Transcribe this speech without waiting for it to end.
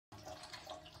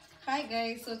Hi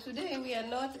guys, so today we are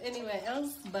not anywhere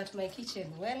else but my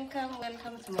kitchen.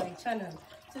 Welcome to my channel.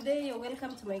 Today you're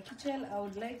welcome to my kitchen. I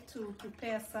would like to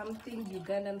prepare something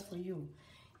Ugandan for you.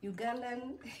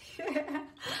 Ugandan,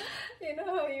 you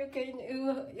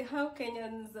know how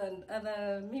Kenyans and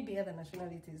maybe other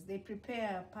nationalities, they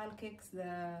prepare pancakes,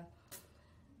 the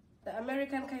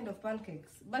American kind of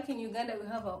pancakes. Back in Uganda, we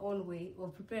have our own way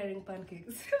of preparing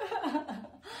pancakes.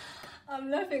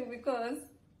 I'm laughing because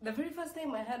the very first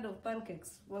time I heard of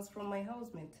pancakes was from my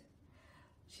housemate.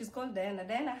 She's called Diana.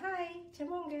 Diana, hi,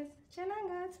 chemonges,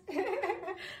 chelangat.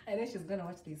 I know she's gonna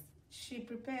watch this. She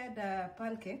prepared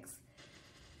pancakes,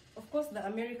 of course, the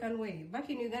American way. Back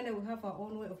in Uganda, we have our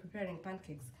own way of preparing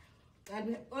pancakes. And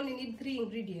we only need 3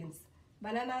 ingredients: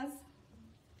 bananas,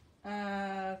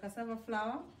 cassava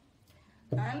flour,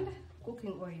 and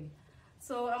cooking oil.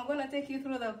 So I'm gonna take you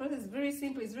through the process. It's very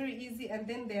simple, it's very easy, and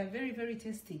then they are very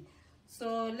tasty.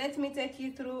 So let me take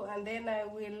you through, and then I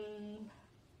will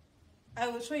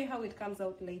show you how it comes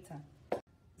out later.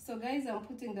 So guys, I'm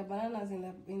putting the bananas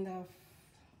in the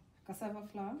cassava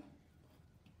flour.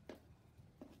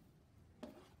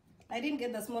 I didn't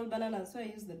get the small bananas, so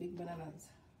I used the big bananas.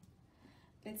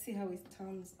 Let's see how it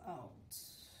turns out.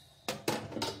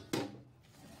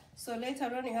 So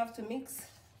later on, you have to mix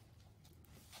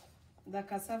the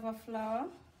cassava flour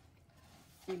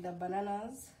with the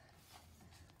bananas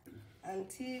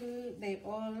until they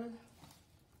all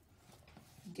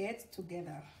get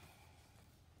together.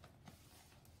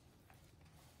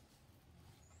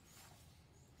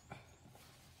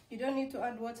 You don't need to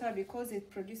add water because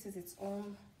it produces its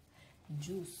own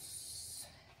juice.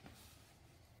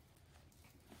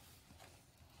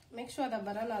 Make sure the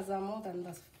bananas are more than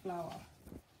the flour.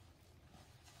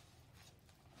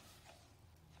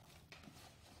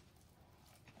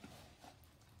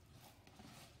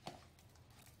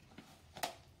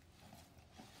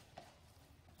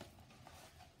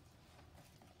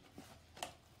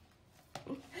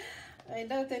 I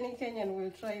doubt any Kenyan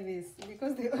will try this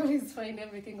because they always find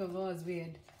everything of ours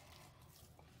weird.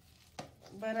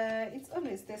 But it's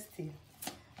always tasty.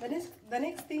 The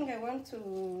next thing I want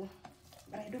to,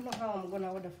 but I don't know how I'm gonna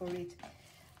order for it.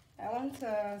 I want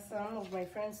some of my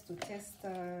friends to test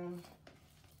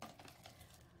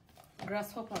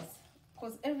grasshoppers,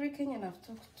 because every Kenyan I've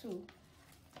talked to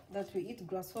that we eat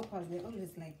grasshoppers, they're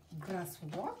always like, grass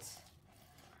what?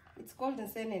 It's called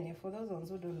nsenene for those ones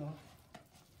who don't know.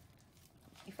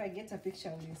 If I get a picture,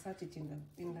 I'll insert it in the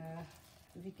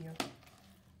video.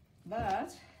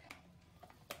 But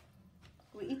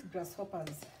we eat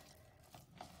grasshoppers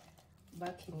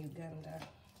back in Uganda.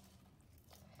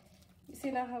 You see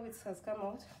now how it has come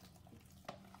out?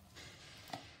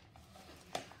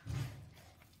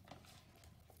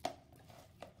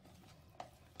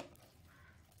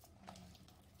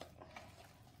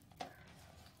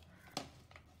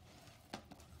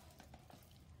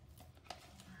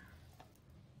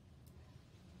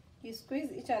 You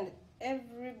squeeze each and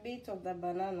every bit of the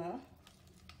banana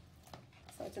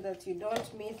such that you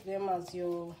don't meet them as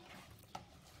you're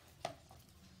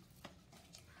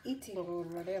eating or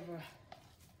whatever.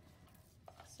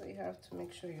 So you have to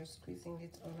make sure you're squeezing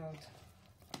it all out.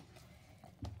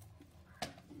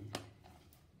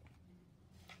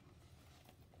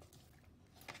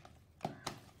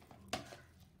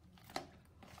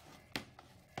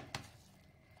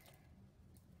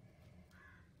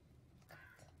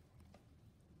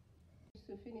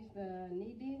 To finish the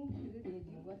kneading,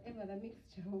 whatever the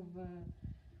mixture of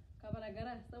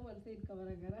kabaragara. Someone said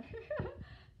kabaragara.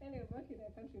 Anyway, back in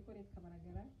our country we call it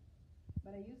kabaragara.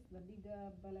 But I used the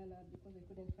bigger banana because I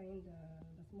couldn't find the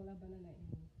smaller banana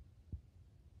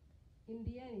in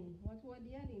Diani. What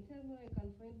Diani? Tell me where I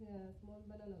can find the small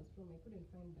bananas from. I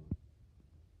couldn't find them.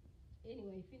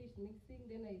 Anyway, I finished mixing,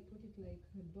 then I put it like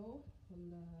a dough on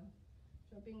the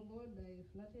chopping board. I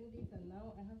flattened it, and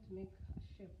now I have to make a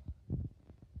shape.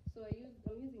 So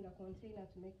I'm using a container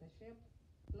to make the shape.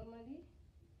 Normally,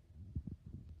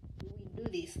 we do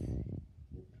this.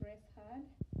 You press hard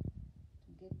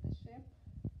to get the shape.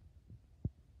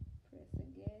 Press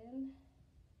again.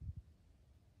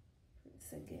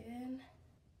 Press again.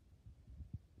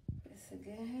 Press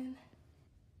again.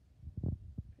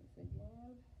 Press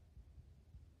again.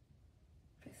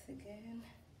 Press again.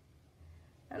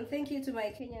 And thank you to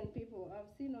my Kenyan people. I've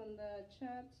seen on the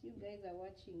chat you guys are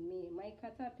watching me. My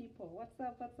Kata people, what's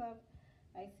up, what's up?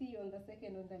 I see you on the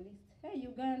second on the list. Hey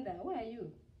Uganda, where are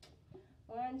you?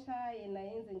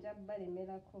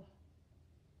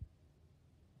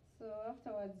 So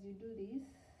afterwards you do this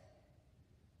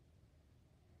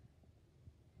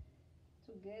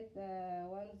to get the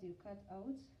ones you cut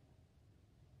out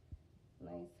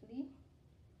nicely.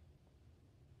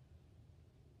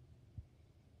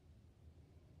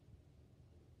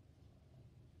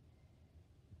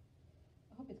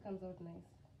 it comes out nice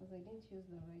because I didn't use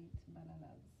the right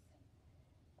bananas.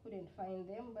 Couldn't find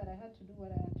them, but I had to do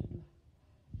what I had to do.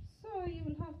 So you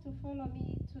will have to follow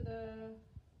me to the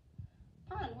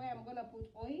pan where I'm gonna put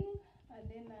oil, and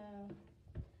then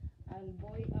I'll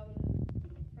fry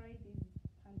these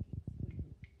pancakes for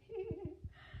you.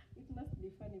 It must be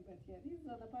funny, but yeah, these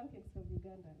are the pancakes of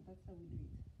Uganda. That's how we do it.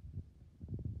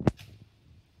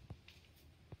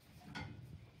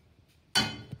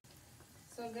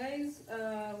 So guys,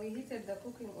 we heated the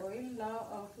cooking oil. Now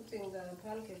I'm putting the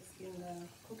pancakes in the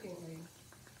cooking oil.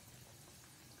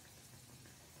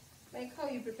 Like how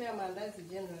you prepare mandazi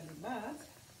generally, but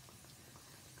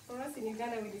for us in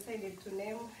Uganda we decided to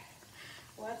name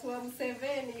what was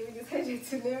 7, we decided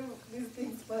to name these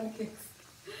things pancakes.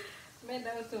 Made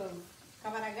out of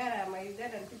kabaragara. My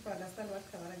Ugandan people understand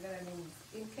what kabaragara means.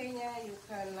 In Kenya you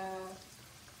can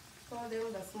call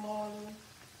them the small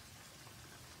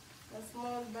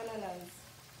bananas.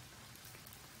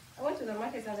 I went to the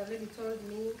market and the lady told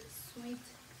me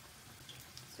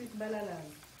sweet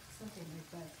bananas, something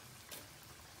like that.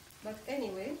 But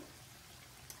anyway,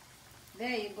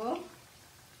 there you go.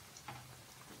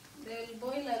 They'll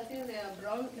boil until they are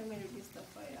brown. Let me reduce the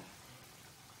fire.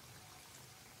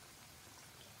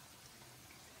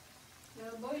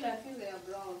 They'll boil until they are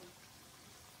brown.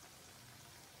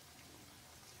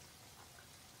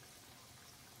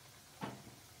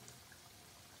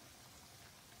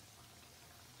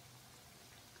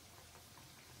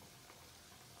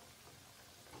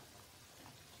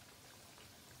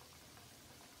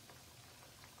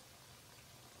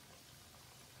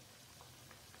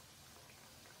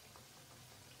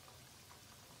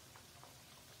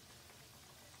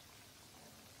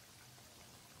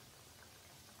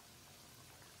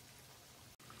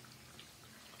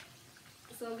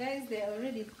 So guys, they are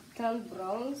already turned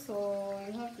brown, so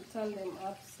you have to turn them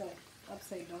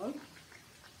upside down.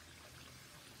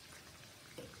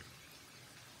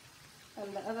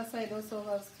 And the other side also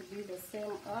has to be the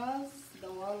same as the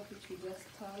one which we just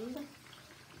turned.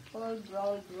 All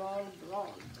brown,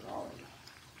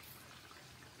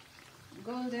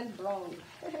 golden brown.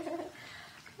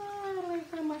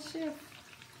 Like I'm a chef.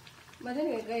 But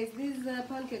anyway guys, these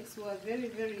pancakes were very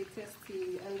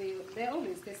tasty, and they're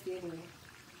always tasty anyway.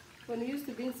 When we used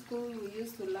to be in school, we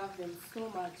used to love them so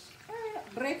much.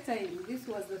 Break time, this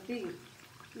was the thing.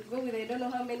 You go with I don't know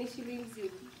how many shillings,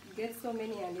 you get so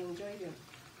many and enjoy them.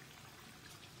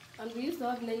 And we used to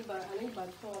have a neighbor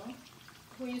at home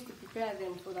who used to prepare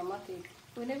them for the market.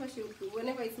 Whenever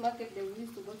it's market day, we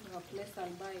used to go to her place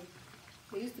and buy.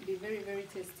 They used to be very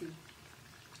tasty.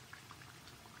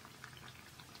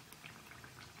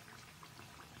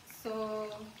 So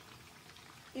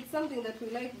it's something that we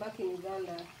like back in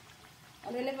Uganda.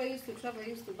 And whenever I used to travel, I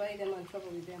used to buy them and travel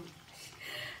with them.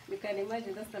 You can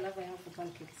imagine that's the love I have for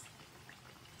pancakes.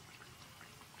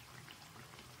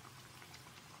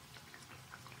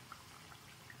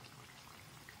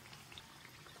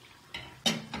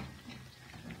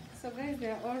 So guys, they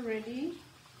are all ready.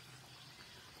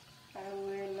 I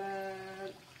will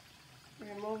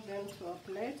remove them to a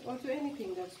plate or to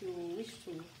anything that you wish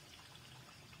to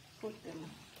put them.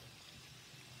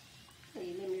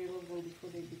 Hey, let me remove them before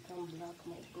they become black.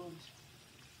 My God.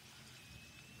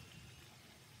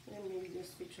 Let me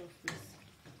just switch off this.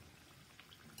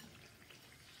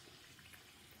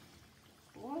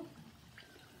 What?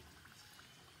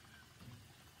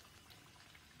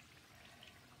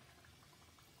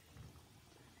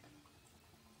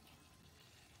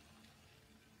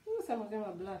 Some of them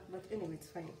are black, but anyway, it's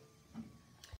fine.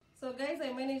 So guys,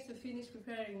 I managed to finish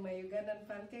preparing my Ugandan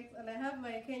pancakes, and I have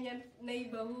my Kenyan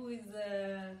neighbor who is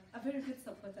a very good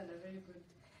supporter and a very good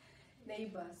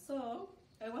neighbor. So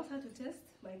I want her to test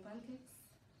my pancakes,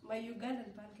 my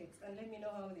Ugandan pancakes, and let me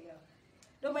know how they are.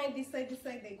 Don't mind this side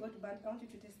they got burnt. I want you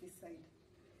to test this side.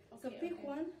 Okay, so pick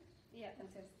one, yeah,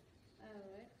 and test.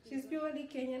 Alright. She's purely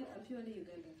Kenyan and purely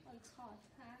Ugandan. Oh, it's hot,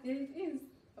 huh? Yeah, it is.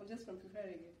 I'm just from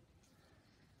preparing it.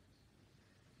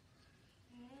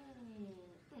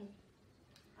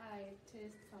 I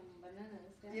taste some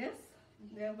bananas. Yeah? Yes,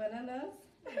 they are bananas.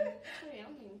 So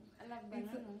yummy. I love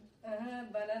bananas.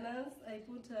 Bananas. I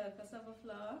put cassava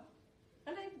flour,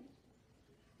 and I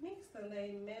mixed and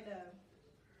I made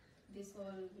this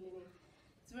whole mini.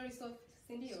 It's very soft,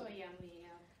 Cindy. So yummy,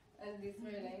 yeah. And it's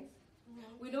very nice.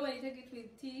 We don't want to take it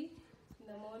with tea in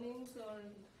the mornings or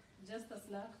just a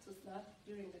snack to snack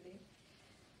during the day.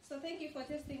 So thank you for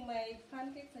testing my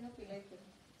pancakes. I hope you like them.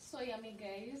 So yummy,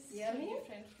 guys. Yummy? So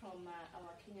different from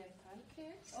our Kenyan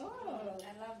pancakes. Oh,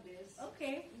 I love this.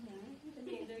 Okay.